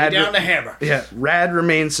 Rad Down the hammer. Yeah, Rad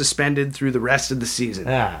remained suspended through the rest of the season.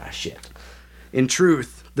 Ah, shit. In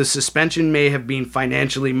truth, the suspension may have been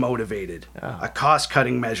financially motivated, a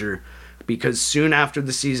cost-cutting measure, because soon after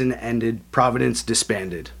the season ended, Providence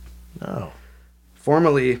disbanded. Oh.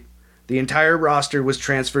 Formally, the entire roster was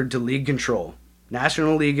transferred to league control.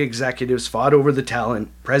 National League executives fought over the talent.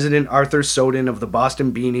 President Arthur Soden of the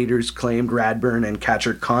Boston Beaneaters claimed Radburn and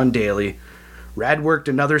catcher Con Daly. Rad worked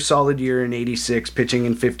another solid year in '86, pitching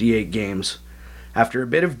in 58 games. After a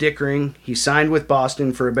bit of dickering, he signed with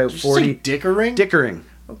Boston for about 40... Dickering? Dickering.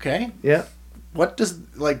 Okay. Yeah. what does,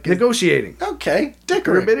 like... Negotiating. Okay, They're a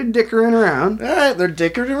dickering. bit of dickering around. All right, they're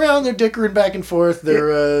dickering around. They're dickering back and forth.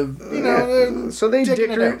 They're, So they dicking it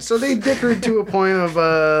dickered. out. So they dickered to a point of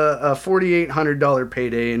a $4,800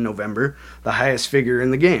 payday in November, the highest figure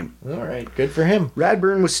in the game. All right, good for him.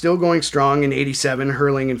 Radburn was still going strong in '87,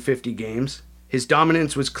 hurling in 50 games. His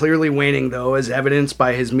dominance was clearly waning, though, as evidenced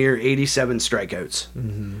by his mere 87 strikeouts.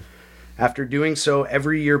 Mm-hmm. After doing so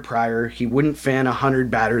every year prior, he wouldn't fan 100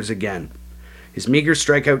 batters again. His meager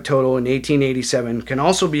strikeout total in 1887 can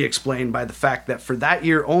also be explained by the fact that for that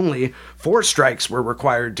year only, 4 strikes were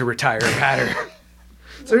required to retire a batter.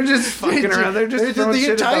 So they're just fucking around. They're just throwing the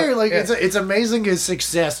shit entire about, it's amazing his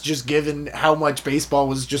success, just given how much baseball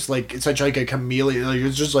was just like such like a chameleon. Like,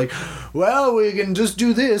 it's just like, well, we can just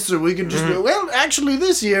do this, or we can just well, actually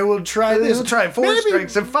this year we'll try this. We'll try 4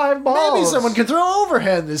 strikes and 5 balls. Maybe someone can throw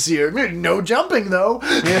overhand this year. No jumping though.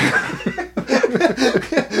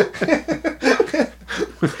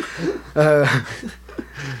 Yeah.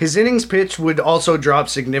 His innings pitched would also drop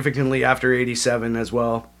significantly after '87 as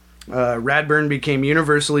well. Radburn became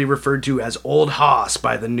universally referred to as Old Hoss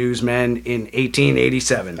by the newsmen in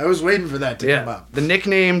 1887. I was waiting for that to come up. The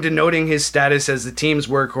nickname denoting his status as the team's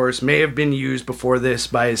workhorse may have been used before this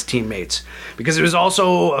by his teammates, because it was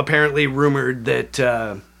also apparently rumored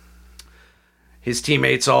that his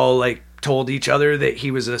teammates all like told each other that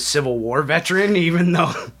he was a Civil War veteran, even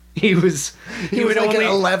though he would was like only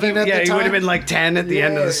 11 at the he would have time? been like 10 at the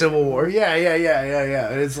end of the Civil War. Yeah.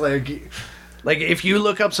 It's Like, if you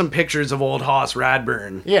look up some pictures of Old Hoss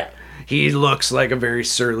Radburn, he looks like a very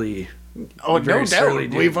surly, no surly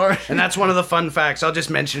doubt. dude. We've already... And that's one of the fun facts. I'll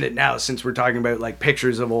just mention it now since we're talking about, like,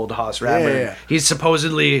 pictures of Old Hoss Radburn. Yeah. He's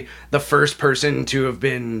supposedly the first person to have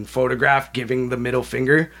been photographed giving the middle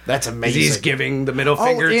finger. That's amazing. He's giving the middle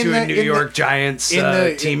finger to a New York Giants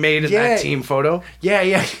teammate in that team photo. Yeah.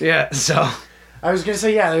 Yeah, so... I was going to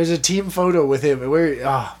say, there's a team photo with him.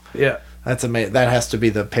 Yeah. That's amazing. That has to be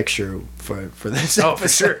the picture for this Oh, for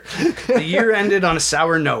sure. The year ended on a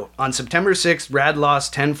sour note. On September 6th, Rad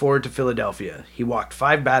lost 10-4 to Philadelphia. He walked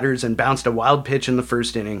 5 batters and bounced a wild pitch in the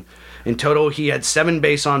first inning. In total, he had 7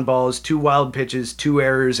 base on balls, 2 wild pitches, 2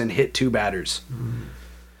 errors, and hit 2 batters.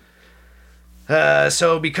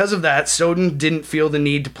 So because of that, Snowden didn't feel the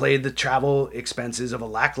need to pay the travel expenses of a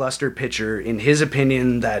lackluster pitcher, in his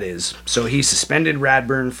opinion, that is. So he suspended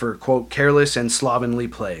Radburn for, quote, careless and slovenly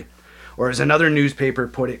play. Or as another newspaper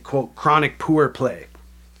put it, quote, chronic poor play.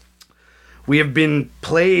 We have been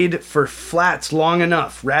played for flats long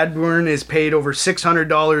enough. Radburn is paid over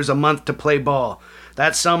 $600 a month to play ball.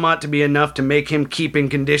 That sum ought to be enough to make him keep in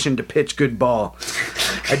condition to pitch good ball.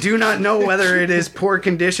 I do not know whether it is poor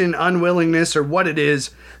condition, unwillingness, or what it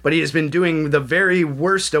is, but he has been doing the very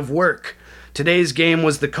worst of work. Today's game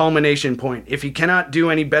was the culmination point. If he cannot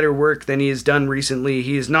do any better work than he has done recently,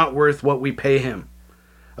 he is not worth what we pay him.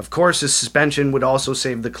 Of course, his suspension would also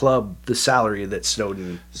save the club the salary that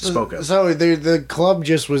Snowden spoke of. So the club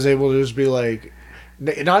just was able to just be like,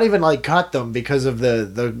 not even like cut them because of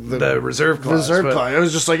the reserve clause. It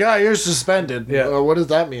was just like, you're suspended. Yeah. What does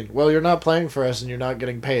that mean? Well, you're not playing for us and you're not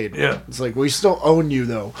getting paid. Yeah. It's like, we still own you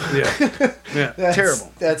though. Yeah.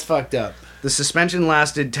 Terrible. That's fucked up. The suspension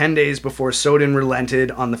lasted 10 days before Snowden relented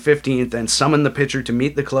on the 15th and summoned the pitcher to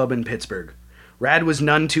meet the club in Pittsburgh. Rad was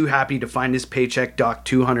none too happy to find his paycheck docked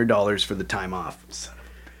 $200 for the time off. Son of a bitch.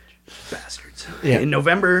 Bastards. Yeah. In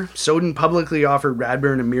November, Snowden publicly offered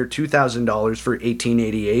Radburn a mere $2,000 for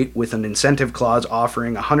 1888 with an incentive clause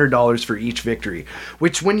offering $100 for each victory.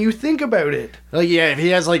 Which, when you think about it... Like, if he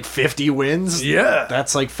has like 50 wins,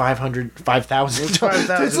 that's like $5,000.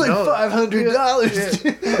 That's like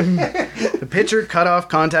 $500. The pitcher cut off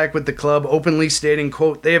contact with the club, openly stating,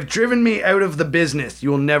 quote, "They have driven me out of the business.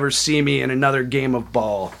 You will never see me in another game of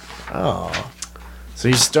ball." Oh. So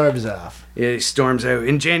he storms off. Yeah, he storms out.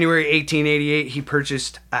 In January 1888, he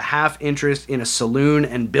purchased a half interest in a saloon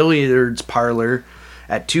and billiards parlor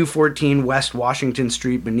at 214 West Washington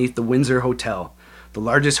Street beneath the Windsor Hotel, the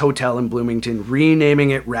largest hotel in Bloomington, renaming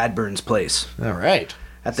it Radburn's Place. All right.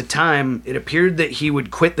 At the time, it appeared that he would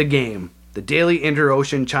quit the game. The Daily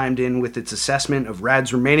Inter-Ocean chimed in with its assessment of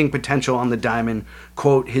Rad's remaining potential on the diamond,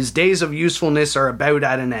 quote, "His days of usefulness are about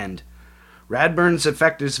at an end. Radburn's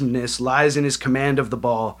effectiveness lies in his command of the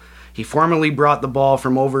ball. He formerly brought the ball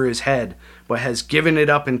from over his head, but has given it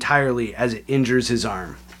up entirely as it injures his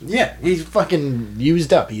arm." Yeah, he's fucking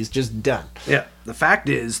used up. He's just done. Yeah. The fact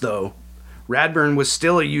is, though, Radburn was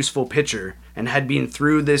still a useful pitcher and had been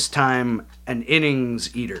through this time an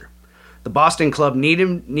innings eater. The Boston club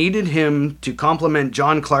needed him to complement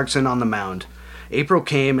John Clarkson on the mound. April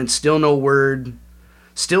came and still no one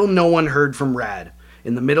heard from Rad.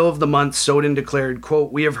 In the middle of the month, Soden declared,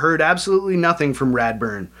 quote, "We have heard absolutely nothing from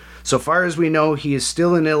Radburn. So far as we know, he is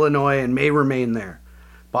still in Illinois and may remain there."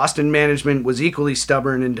 Boston management was equally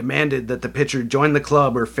stubborn and demanded that the pitcher join the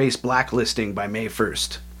club or face blacklisting by May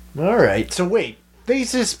 1st. All right, so wait. They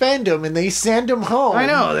suspend him and they send him home. I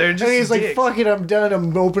know, they're just And he's dicks. like, fuck it, I'm done.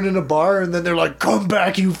 I'm opening a bar. And then they're like, come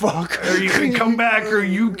back, you fuck. Or you can come back or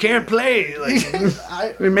you can't play. Like,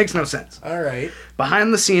 it makes no sense. All right.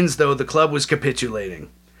 Behind the scenes, though, the club was capitulating.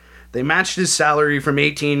 They matched his salary from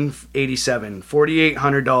 1887,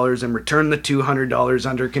 $4,800, and returned the $200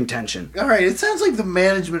 under contention. All right, it sounds like the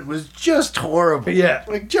management was just horrible. Yeah.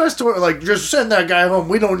 Like, just send that guy home.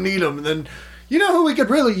 We don't need him. And then, you know who we could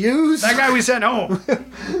really use? That guy we sent home.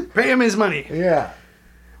 Pay him his money. Yeah.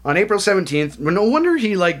 On April 17th, no wonder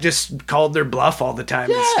he just called their bluff all the time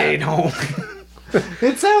and stayed home.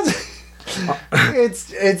 It sounds...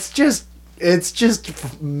 It's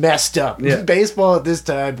just messed up. Yeah. Baseball at this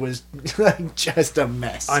time was like just a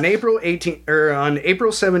mess. On April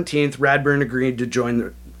 17th, Radburn agreed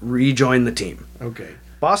to rejoin the team. Okay.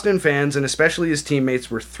 Boston fans and especially his teammates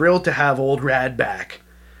were thrilled to have old Rad back.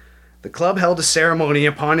 The club held a ceremony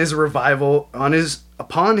upon his arrival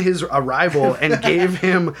and gave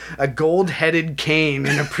him a gold-headed cane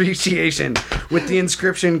in appreciation with the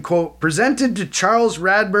inscription, quote, "Presented to Charles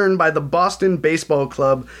Radburn by the Boston Baseball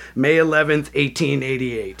Club, May 11th,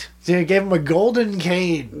 1888. So they gave him a golden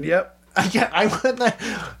cane. Yep. I went that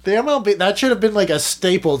the MLB that should have been like a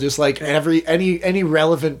staple. Just like any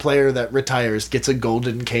relevant player that retires gets a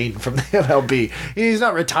golden cane from the MLB. He's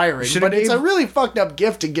not retiring, but it's a really fucked up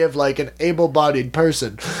gift to give like an able-bodied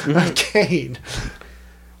person a cane.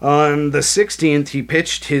 On the 16th, he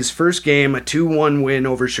pitched his first game, a 2-1 win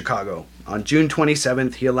over Chicago. On June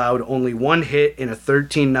 27th, he allowed only one hit in a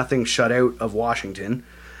 13-0 shutout of Washington.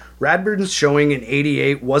 Radburn's showing in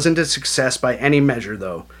 '88 wasn't a success by any measure,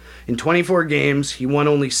 though. In 24 games, he won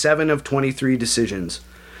only 7 of 23 decisions.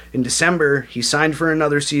 In December, he signed for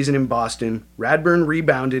another season in Boston. Radburn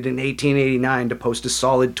rebounded in 1889 to post a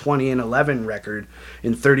solid 20-11 record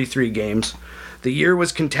in 33 games. The year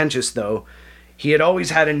was contentious, though. He had always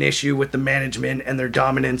had an issue with the management and their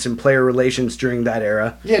dominance in player relations during that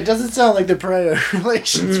era. Yeah, it doesn't sound like the player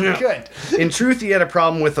relations were good. In truth, he had a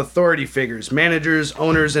problem with authority figures, managers,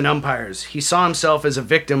 owners, and umpires. He saw himself as a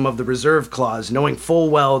victim of the reserve clause, knowing full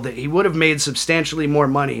well that he would have made substantially more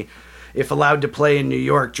money if allowed to play in New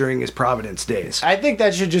York during his Providence days. I think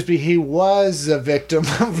that should just be he was a victim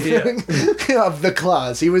of, of the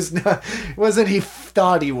clause. He was not, wasn't he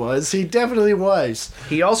thought he was. He definitely was.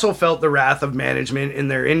 He also felt the wrath of management in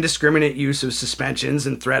their indiscriminate use of suspensions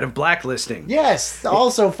and threat of blacklisting. Yes,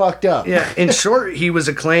 also fucked up. Yeah, in short, he was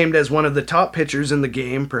acclaimed as one of the top pitchers in the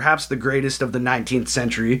game, perhaps the greatest of the 19th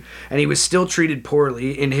century, and he was still treated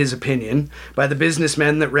poorly, in his opinion, by the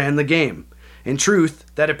businessmen that ran the game. In truth,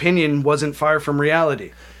 that opinion wasn't far from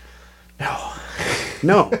reality.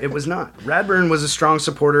 No, it was not. Radburn was a strong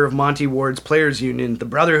supporter of Monty Ward's Players Union, the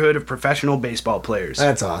Brotherhood of Professional Baseball Players.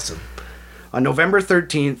 That's awesome. On November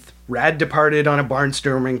 13th, Rad departed on a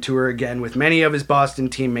barnstorming tour again with many of his Boston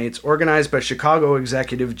teammates, organized by Chicago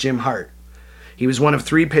executive Jim Hart. He was one of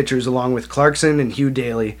 3 pitchers along with Clarkson and Hugh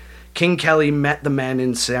Daly. King Kelly met the men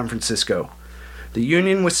in San Francisco. The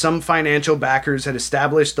union with some financial backers had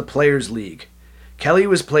established the Players League. Kelly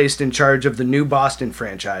was placed in charge of the new Boston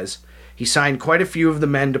franchise. He signed quite a few of the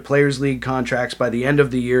men to Players League contracts by the end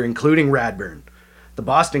of the year, including Radburn. The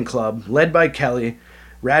Boston club, led by Kelly,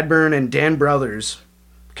 Radburn, and Dan Brothers,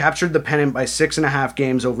 captured the pennant by 6.5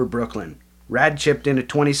 games over Brooklyn. Rad chipped in a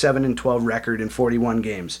 27-12 record in 41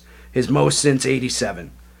 games, his most since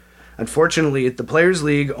 '87. Unfortunately, the Players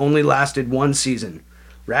League only lasted 1 season.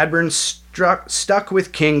 Radburn stuck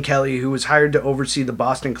with King Kelly, who was hired to oversee the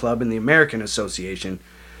Boston club and the American Association.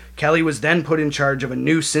 Kelly was then put in charge of a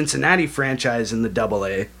new Cincinnati franchise in the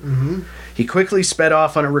AA. Mm-hmm. He quickly sped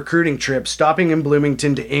off on a recruiting trip, stopping in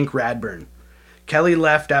Bloomington to ink Radburn. Kelly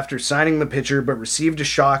left after signing the pitcher, but received a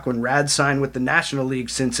shock when Rad signed with the National League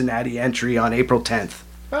Cincinnati entry on April 10th.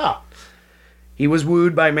 Oh. He was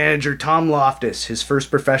wooed by manager Tom Loftus, his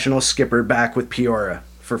first professional skipper back with Peoria,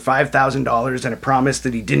 for $5,000 and a promise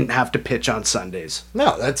that he didn't have to pitch on Sundays.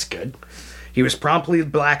 No, that's good. He was promptly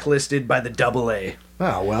blacklisted by the AA.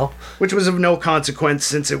 Oh, well. Which was of no consequence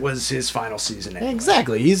since it was his final season anyway.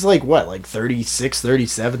 Exactly. He's like, what, like 36,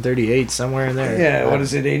 37, 38, somewhere in there? Yeah, what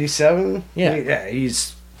is it, 87? Yeah. Yeah,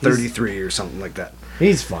 he's 33 or something like that.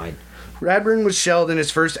 He's fine. Radburn was shelled in his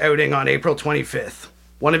first outing on April 25th.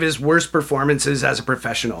 One of his worst performances as a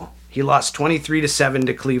professional. He lost 23-7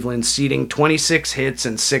 to Cleveland, ceding 26 hits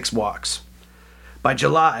and 6 walks. By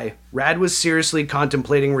July, Rad was seriously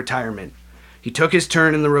contemplating retirement. He took his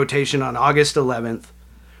turn in the rotation on August 11th,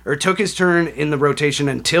 or took his turn in the rotation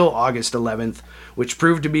until August 11th, which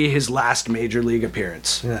proved to be his last major league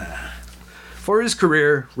appearance. For his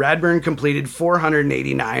career, Radburn completed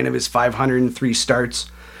 489 of his 503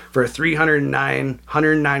 starts for a 309,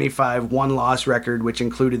 195 one-loss record, which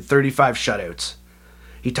included 35 shutouts.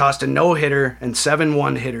 He tossed a no-hitter and 7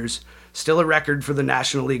 one-hitters, still a record for the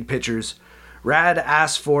National League pitchers. Rad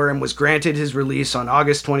asked for and was granted his release on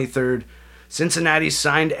August 23rd. Cincinnati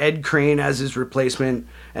signed Ed Crane as his replacement,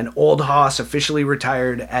 and Old Hoss officially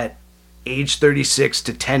retired at age 36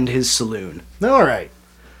 to tend his saloon. All right.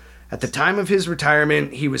 At the time of his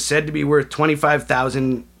retirement, he was said to be worth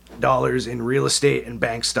 $25,000 in real estate and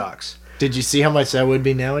bank stocks. Did you see how much that would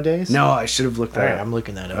be nowadays? No, I should have looked that up. I'm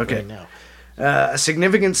looking that up right now. A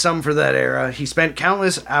significant sum for that era. He spent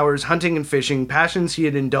countless hours hunting and fishing, passions he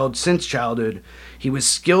had indulged since childhood. He was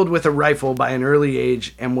skilled with a rifle by an early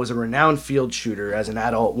age and was a renowned field shooter as an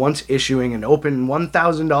adult, once issuing an open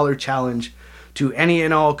 $1,000 challenge to any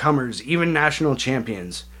and all comers, even national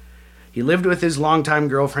champions. He lived with his longtime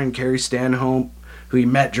girlfriend, Carrie Stanhope, who he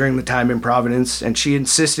met during the time in Providence, and she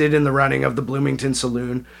insisted in the running of the Bloomington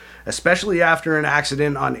Saloon, especially after an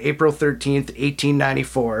accident on April 13th,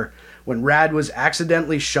 1894, when Rad was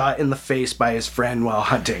accidentally shot in the face by his friend while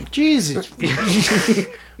hunting. Jesus.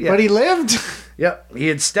 Yeah. But he lived? Yep. He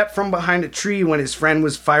had stepped from behind a tree when his friend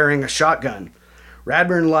was firing a shotgun.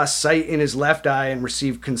 Radburn lost sight in his left eye and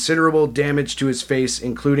received considerable damage to his face,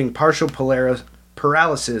 including partial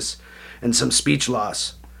paralysis and some speech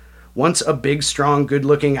loss. Once a big, strong,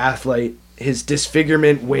 good-looking athlete, his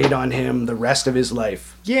disfigurement weighed on him the rest of his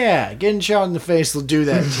life. Yeah, getting shot in the face will do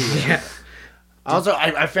that to you. Yeah. Also,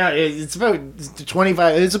 I found it's about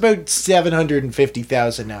 25. It's about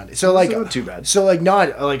 750,000 nowadays. So like, not too bad. So like,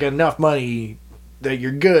 not like enough money that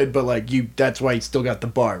you're good, but like you. That's why he still got the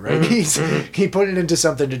bar, right? He put it into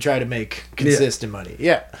something to try to make consistent money.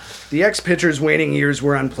 Yeah. The ex-pitcher's waning years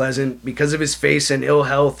were unpleasant. Because of his face and ill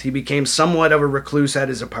health, he became somewhat of a recluse at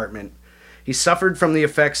his apartment. He suffered from the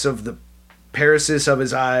effects of the paralysis of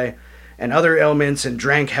his eye and other ailments and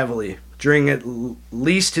drank heavily. During at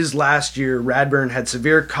least his last year, Radburn had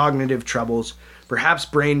severe cognitive troubles, perhaps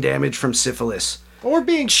brain damage from syphilis. Or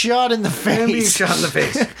being shot in the face. And being shot in the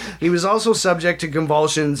face. He was also subject to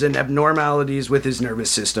convulsions and abnormalities with his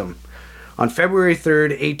nervous system. On February 3rd,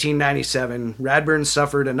 1897, Radburn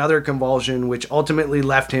suffered another convulsion which ultimately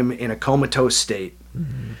left him in a comatose state.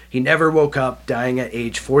 Mm-hmm. He never woke up, dying at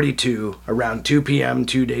age 42, around 2 p.m.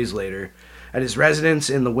 2 days later, at his residence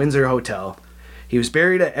in the Windsor Hotel. He was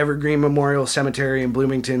buried at Evergreen Memorial Cemetery in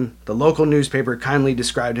Bloomington. The local newspaper kindly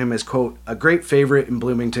described him as, quote, a great favorite in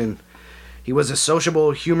Bloomington. He was a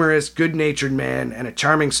sociable, humorous, good-natured man and a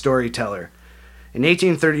charming storyteller. In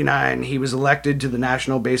 1839, he was elected to the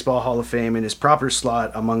National Baseball Hall of Fame in his proper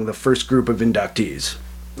slot among the first group of inductees.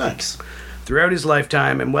 Nice. Throughout his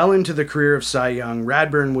lifetime and well into the career of Cy Young,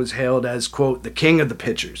 Radburn was hailed as, quote, the king of the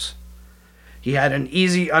pitchers. He had an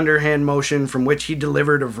easy underhand motion from which he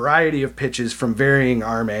delivered a variety of pitches from varying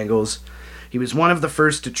arm angles. He was one of the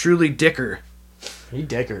first to truly dicker. He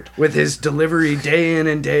dickered. With his delivery day in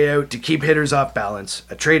and day out to keep hitters off balance,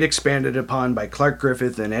 a trait expanded upon by Clark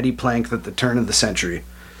Griffith and Eddie Plank at the turn of the century.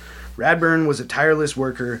 Radburn was a tireless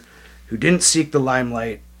worker who didn't seek the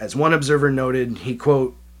limelight. As one observer noted, he,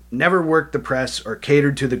 quote, never worked the press or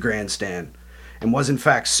catered to the grandstand, and was in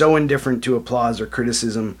fact so indifferent to applause or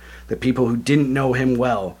criticism that people who didn't know him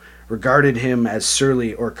well regarded him as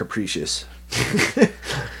surly or capricious.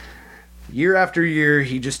 Year after year,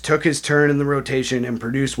 he just took his turn in the rotation and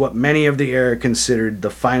produced what many of the era considered the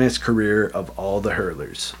finest career of all the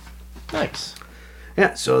hurlers. Nice.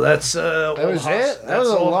 Yeah, so that's that was it. That was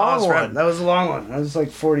a long one. That was a long one. That was like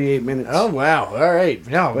 48 minutes. Oh wow! All right.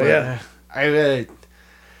 No, but yeah. Do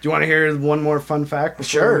you want to hear one more fun fact?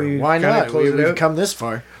 Sure. Why not? We've come this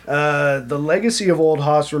far. The legacy of Old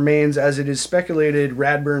Hoss remains, as it is speculated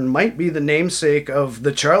Radburn might be the namesake of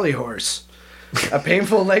the Charlie horse. A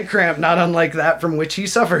painful leg cramp not unlike that from which he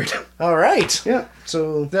suffered. All right. Yeah.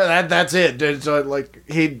 So that's it. So like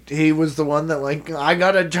he was the one that like I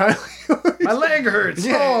got a Charlie horse. My leg hurts.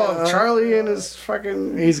 Yeah. Oh, Charlie and his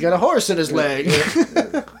fucking he's got a horse in his leg.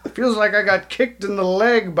 Feels like I got kicked in the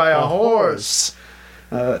leg by a horse.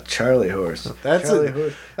 Charlie horse. That's Charlie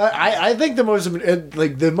horse. I think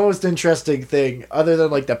the most interesting thing, other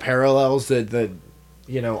than like the parallels that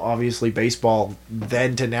you know, obviously baseball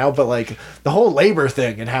then to now, but like the whole labor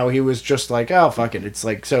thing and how he was just like, oh fuck it, it's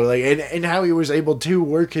like so like and how he was able to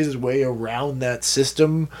work his way around that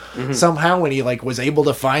system somehow when he like was able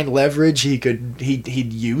to find leverage, he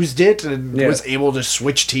used it and was able to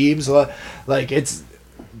switch teams like it's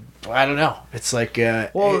I don't know. It's like,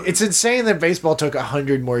 Well, it's insane that baseball took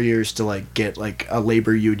 100 more years to like get like a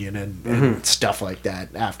labor union and stuff like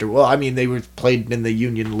that after. Well, I mean, they were played in the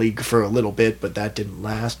union league for a little bit, but that didn't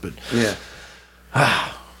last. But Yeah.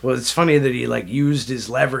 Well, it's funny that he like used his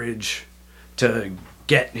leverage to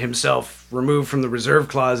get himself removed from the reserve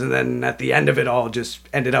clause, and then at the end of it all, just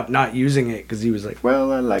ended up not using it because he was like,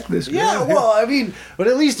 "Well, I like this." yeah, girl." well, I mean, but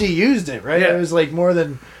at least he used it, right? Yeah. It was like more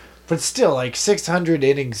than, but still, like 600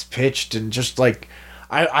 innings pitched, and just like,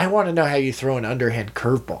 I want to know how you throw an underhand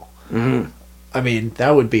curveball. Mhm. I mean, that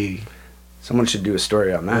would be. Someone should do a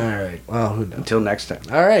story on All that. right. Well, who knows? Until next time,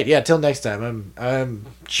 All right. Yeah. Till next time. I'm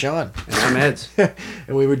Sean. and I'm Eds.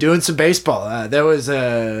 And we were doing some baseball. That was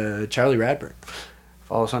Charlie Radburn.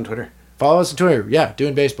 Follow us on Twitter. Follow us on Twitter. Yeah,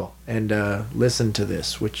 doing baseball. And listen to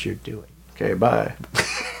this, which you're doing. Okay, bye.